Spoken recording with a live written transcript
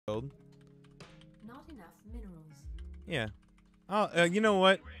build. Not enough minerals. Yeah. Oh, you know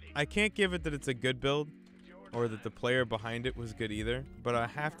what? I can't give it that it's a good build, or that the player behind it was good either, but I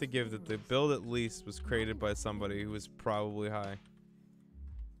have to give that the build at least was created by somebody who was probably high.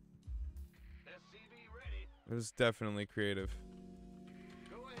 It was definitely creative.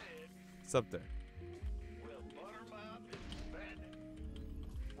 It's up there.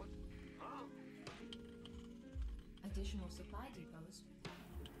 Additional supply depots.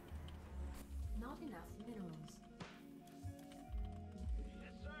 Not enough minerals.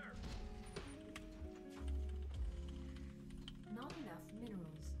 Yes, sir. Not enough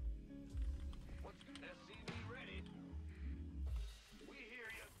minerals. What's SCV ready? We hear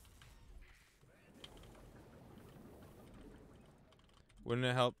you. Wouldn't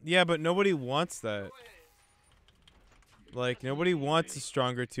it help? Yeah, but nobody wants that. Like, nobody wants a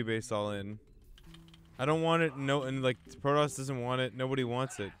stronger 2-base all-in. I don't want it, no, and like, Protoss doesn't want it, nobody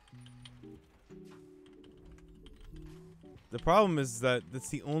wants it. The problem is that that's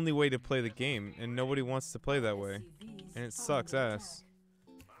the only way to play the game, and nobody wants to play that way. And it sucks ass.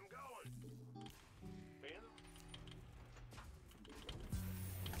 I'm going.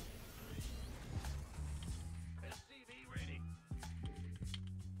 SCV ready.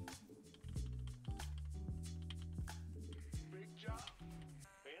 Big job.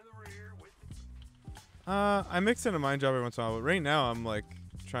 In the rear with I mix in a mind job every once in a while, but right now I'm like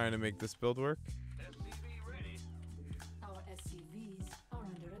trying to make this build work. SCV ready. Our SCVs are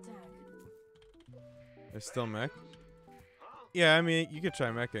under attack. There's still mech. Yeah, I mean, you could try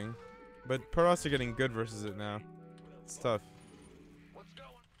meching, but Protoss are getting good versus it now. It's tough. What's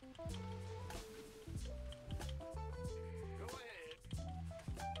going? Go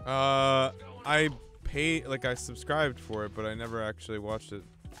ahead. I I subscribed for it, but I never actually watched it.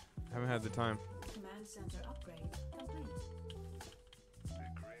 Haven't had the time. Command center upgrade complete.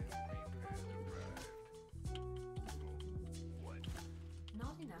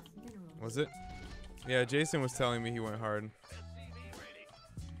 Not enough minerals. Was it? Yeah, Jason was telling me he went hard. SCV ready.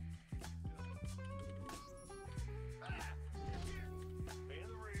 In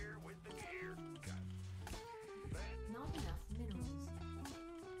the rear with the gear. Not enough minerals.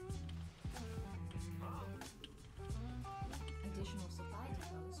 Additional supply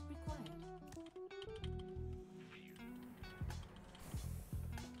depots required.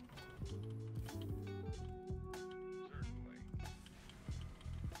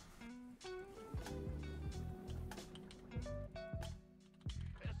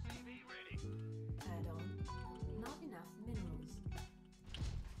 SCV ready. Add-on. Not enough minerals.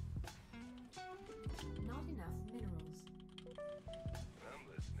 Not enough minerals. I'm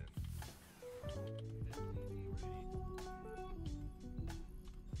listening.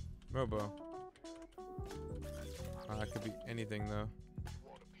 Robo. It could be anything though.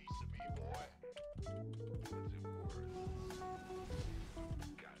 Want a piece of me, boy? What's it worth?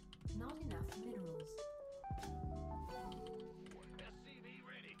 Got it. Not enough minerals. SCV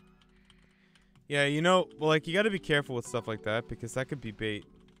ready. Yeah, you know, well, like, you gotta be careful with stuff like that, because that could be bait.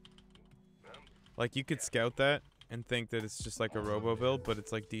 Like, you could scout that and think that it's just like a robo build, but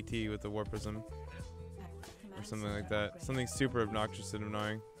it's like DT with the Warp Prism or something like that. Something super obnoxious and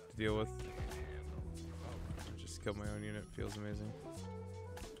annoying to deal with. I just killed my own unit. Feels amazing.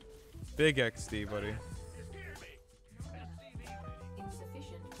 Big XD, buddy.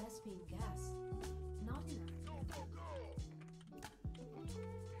 Insufficient Vespine gas. Not enough. Go, go, go.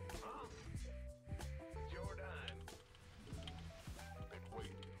 Huh? It's your dime. Been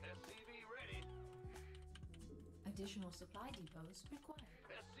waiting. SCV ready. Additional supply depots required.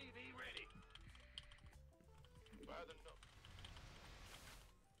 SCV ready. By the no.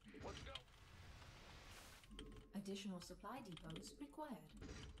 Let's go. Additional supply depots required.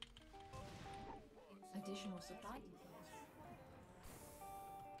 Additional supply depots.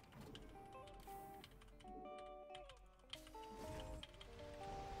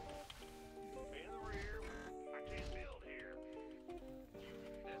 In the rear. I can't build here.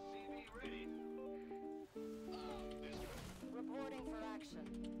 SCV ready. This way. Reporting for action.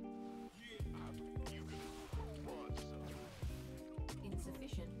 You can run some.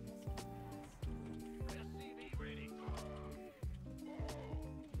 Insufficient. SCV ready.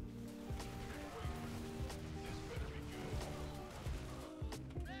 This better be good.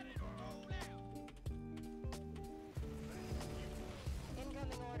 Ready to roll out.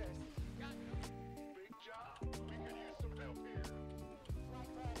 Incoming orders. Got you. Big job. We could use some help here. Flight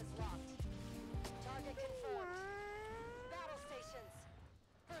plan is locked. Target confirmed. Battle stations.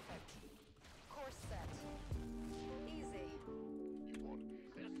 Perfect. Course set. Easy. You want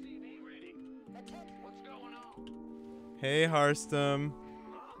SCV ready. Attack. What's going on? Hey, Harstum.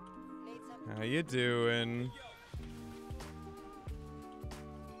 Huh? How you doing?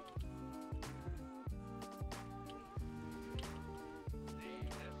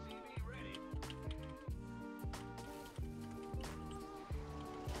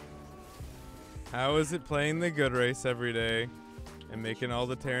 How is it playing the good race every day and making all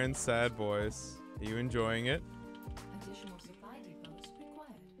the Terrans sad boys? Are you enjoying it? Additional supply depots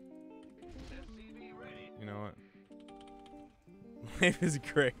required. You know what? Life is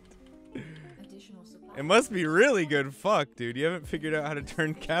great. Additional supply It must be really good. Fuck, dude. You haven't figured out how to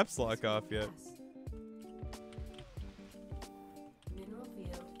turn caps lock off yet. gas. Mineral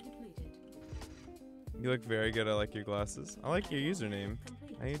field depleted. You look very good. I like your glasses. I like your username.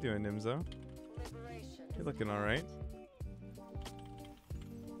 Complete. How you doing, Nimzo? Liberation. You're looking alright.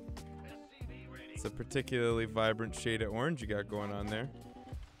 It's a particularly vibrant shade of orange you got going on there.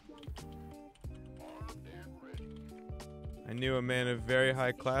 I knew a man of very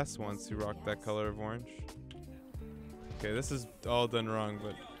high class once who rocked that color of orange. Okay, this is all done wrong,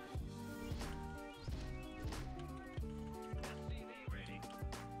 but...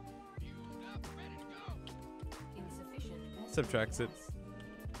 Insufficient Subtracts it. gas.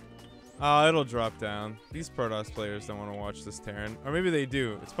 Oh, it'll drop down. These Protoss players don't want to watch this Terran. Or maybe they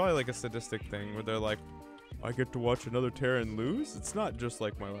do. It's probably like a sadistic thing where they're like, I get to watch another Terran lose? It's not just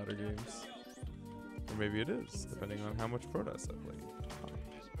like my latter games. Or maybe it is, depending on how much Protoss I play.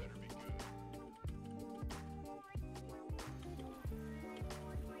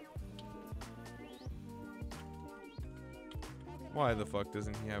 Why the fuck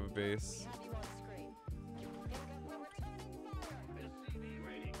doesn't he have a base? Have you on screen. We're returning fire.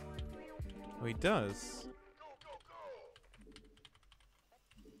 Oh, he does.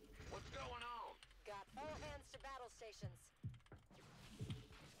 What's going on? Got all hands to battle stations.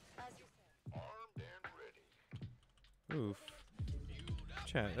 As you said. Armed and ready. Oof.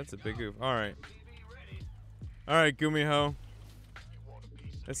 Chat, that's a big oof. Alright. Alright, Gumiho.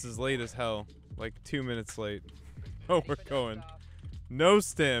 This is late as hell. Like 2 minutes late. Oh, we're going. No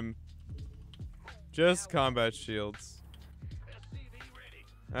stim. Just combat shields.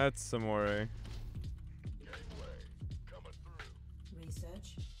 That's Samore. Gateway coming through.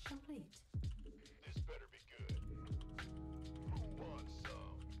 Research complete. This better be good. Who wants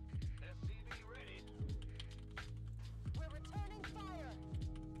some? SCV ready. We're returning fire.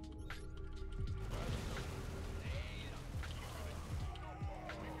 Who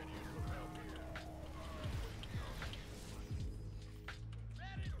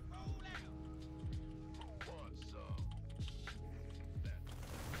wants some?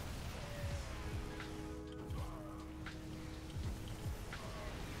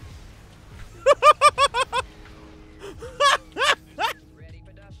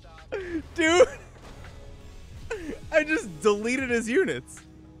 Dude! I just deleted his units.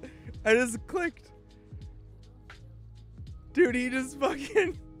 I just clicked. Dude, he just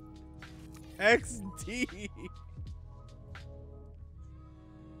fucking XD.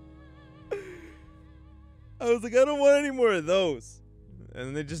 I was like, I don't want any more of those. And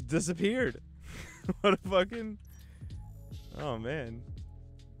then they just disappeared. What a fucking... Oh, man.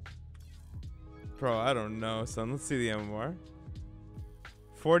 Bro, I don't know, son. Let's see the MMR.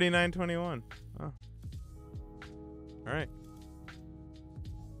 49-21. Oh. All right.